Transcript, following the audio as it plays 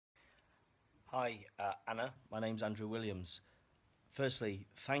Hi, Anna. My name's Andrew Williams. Firstly,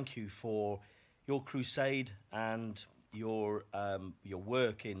 thank you for your crusade and your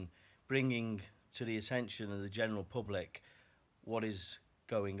work in bringing to the attention of the general public what is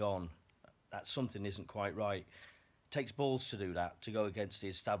going on. That something isn't quite right. It takes balls to do that, to go against the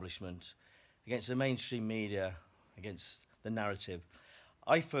establishment, against the mainstream media, against the narrative.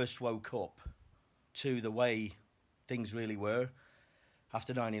 I first woke up to the way things really were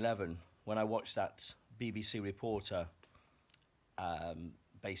after 9/11 when I watched that BBC reporter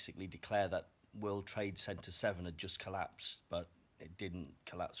basically declare that World Trade Center 7 had just collapsed, but it didn't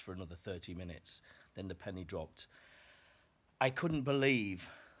collapse for another 30 minutes. Then the penny dropped. I couldn't believe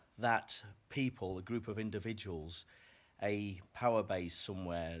that people, a group of individuals, a power base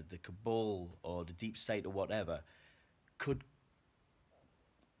somewhere, the cabal or the deep state or whatever, could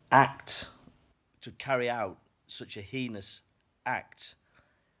act to carry out such a heinous act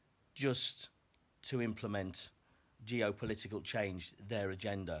just to implement geopolitical change, their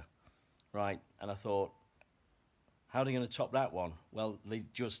agenda, right? And I thought, how are they going to top that one? Well, they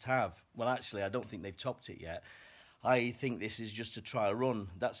just have. Well, actually, I don't think they've topped it yet. I think this is just a trial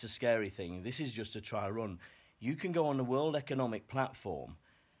run. That's the scary thing. This is just a trial run. You can go on the World Economic Platform,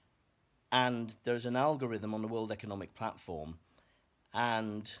 and there's an algorithm on the World Economic Platform,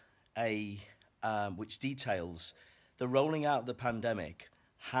 and which details the rolling out of the pandemic,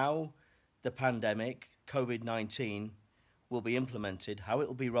 how the pandemic, COVID-19, will be implemented, how it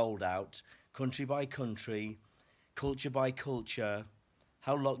will be rolled out, country by country, culture by culture,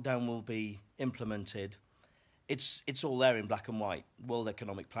 how lockdown will be implemented. It's all there in black and white, World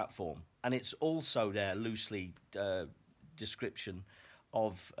Economic Platform, and it's also there loosely description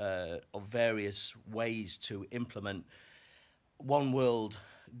of various ways to implement one world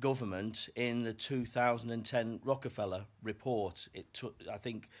government in the 2010 Rockefeller report. It took, I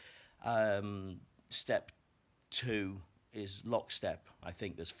think, step 2 is lockstep. I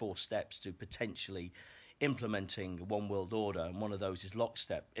think there's 4 steps to potentially implementing one world order, and one of those is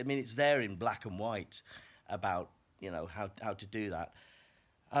lockstep. I mean, it's there in black and white about how to do that.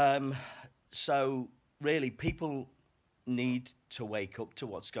 So really, people need to wake up to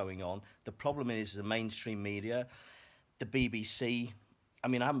what's going on. The problem is the mainstream media, the BBC. I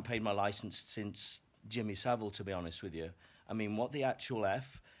mean, I haven't paid my license since Jimmy Savile, to be honest with you. I mean, what the actual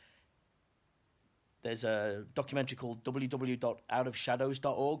F? There's a documentary called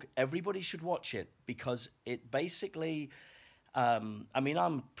www.outofshadows.org. Everybody should watch it because it basically, I mean,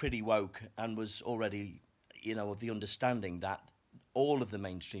 I'm pretty woke and was already, of the understanding that all of the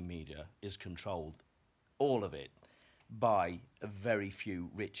mainstream media is controlled, all of it, by a very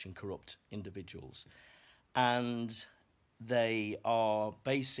few rich and corrupt individuals. And they are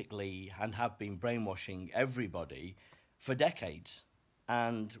basically and have been brainwashing everybody for decades.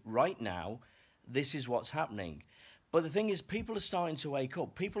 And right now, this is what's happening. But the thing is, people are starting to wake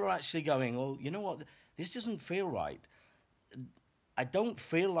up. People are actually going, well, you know what? This doesn't feel right. I don't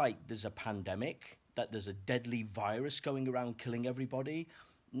feel like there's a pandemic, that there's a deadly virus going around killing everybody.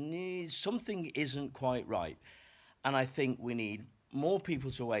 Something isn't quite right. And I think we need more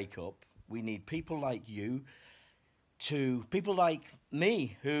people to wake up. We need people like you, people like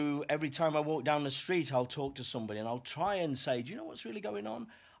me, who every time I walk down the street, I'll talk to somebody and I'll try and say, do you know what's really going on?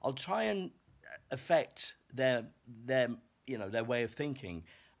 I'll try and affect their way of thinking.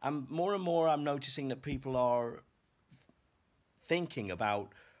 And more I'm noticing that people are thinking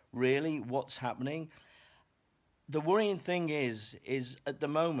about really what's happening. The worrying thing is at the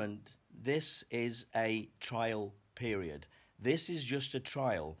moment, this is a trial period. This is just a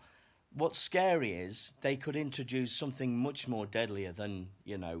trial. What's scary is they could introduce something much more deadlier than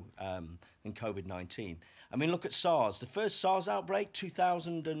COVID-19. I mean, look at SARS. The first SARS outbreak,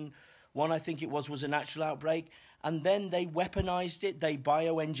 2001, I think it was a natural outbreak, and then they weaponized it. They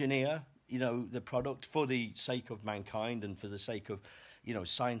bioengineer, the product for the sake of mankind and for the sake of,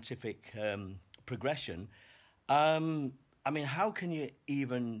 scientific progression. I mean, how can you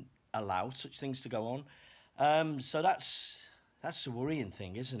even allow such things to go on? So that's the worrying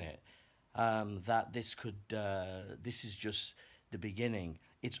thing, isn't it? That this is just the beginning.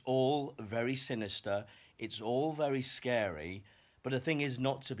 It's all very sinister. It's all very scary. But the thing is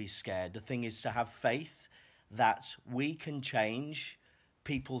not to be scared. The thing is to have faith that we can change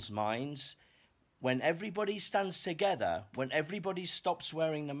people's minds. When everybody stands together, when everybody stops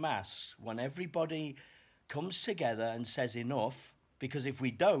wearing the masks, when everybody comes together and says enough, because if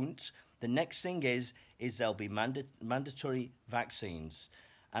we don't, the next thing is there'll be mandatory vaccines.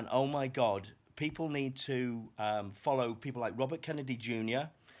 And oh my God, people need to follow people like Robert Kennedy Jr.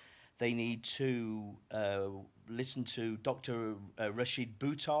 They need to listen to Dr. Rashid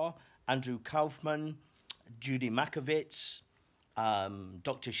Buttar Andrew Kaufman, Judy Makovitz,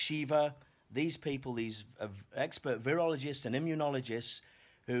 Dr. Shiva, these people, these expert virologists and immunologists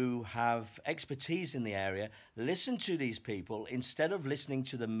who have expertise in the area, listen to these people instead of listening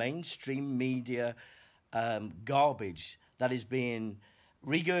to the mainstream media garbage that is being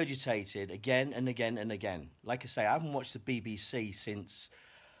regurgitated again and again and again. Like I say, I haven't watched the BBC since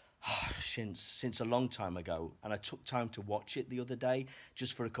a long time ago, and I took time to watch it the other day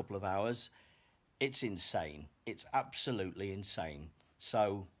just for a couple of hours. It's insane. It's absolutely insane.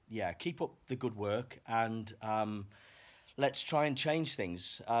 So yeah, keep up the good work, and let's try and change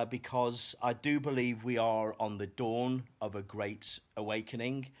things, because I do believe we are on the dawn of a great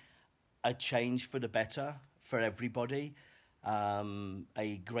awakening, a change for the better for everybody,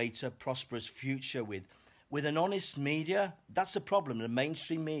 a greater prosperous future with an honest media. That's the problem. The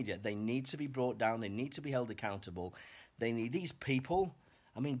mainstream media, they need to be brought down. They need to be held accountable. They need these people.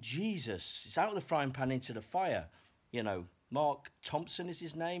 I mean, Jesus, it's out of the frying pan into the fire. You know, Mark Thompson is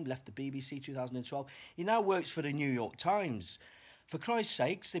his name, left the BBC 2012. He now works for the New York Times. For Christ's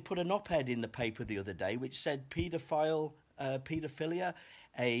sakes, they put an op-ed in the paper the other day which said paedophilia,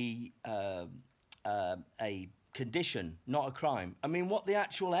 a condition, not a crime. I mean, what the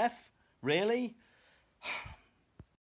actual F? Really?